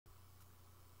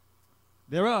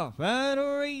They're off and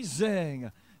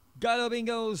racing. Galloping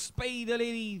Ghost, Pay the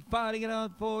Lady, fighting it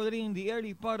out for the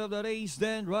early part of the race.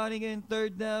 Then running in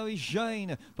third now is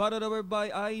Shine, followed over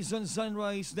by Eyes on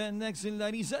Sunrise. Then next in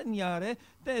line is Anyare,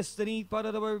 Destiny,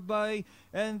 followed over by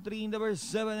entry number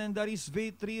 7, and that is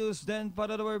Vitrius. Then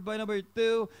followed over by number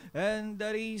 2, and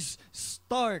that is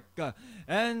Stark.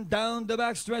 And down the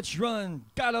backstretch run,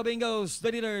 Galloping Ghost,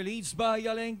 the leader, leads by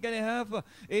a length and a half.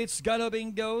 It's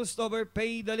Galloping Ghost over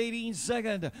Pay the Lady in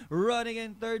second, running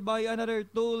in third by another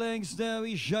 2 lengths. Now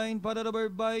is Shine, followed over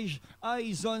by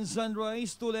Eyes on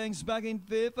Sunrise. 2 lengths back in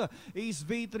fifth is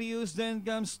Vitrius. Then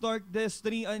comes Stark,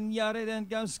 Destiny, Anyare. Then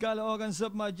comes Calahogans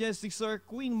of Majestic Sir,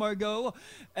 Queen Margot.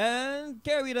 And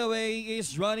Carried Away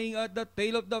is running at the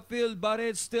tail of the field, but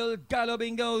it's still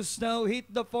Galloping Ghost. Now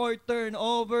hit the fourth turn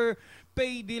over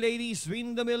Pay the Ladies,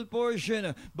 win the middle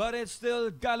portion, but it's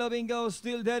still Galloping Ghost,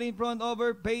 still dead in front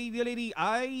over Pay the Lady.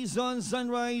 Eyes on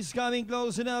Sunrise coming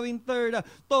close now in third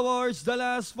towards the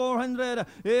last 400.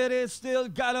 It is still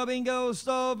Galloping Ghost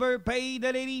over Pay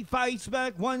the Lady, fights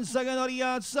back 1 second on the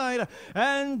outside,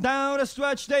 and down the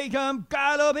stretch they come.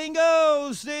 Galloping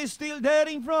Ghost is still dead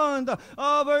in front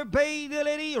over Pay the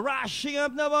Lady. Rushing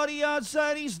up now on the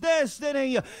outside is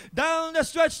Destiny. Down the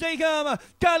stretch they come.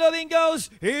 Galloping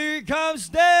Ghost, here comes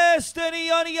Destiny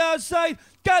on the outside.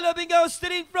 Galloping Ghost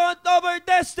still in front over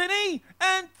Destiny.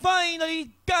 And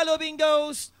finally, Galloping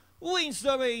Ghost wins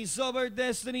the race over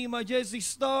Destiny, Majestic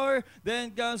Star.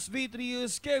 Then comes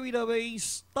Vitrius, Carried Away,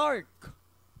 Stark.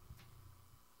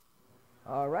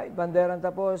 Alright, banderang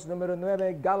tapos. Numero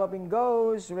 9, Galloping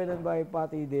Ghost, ridden by R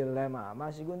Dilema.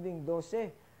 Masigunding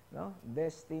 12, no?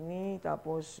 Destiny,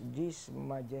 tapos G's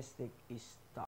Majestic Star.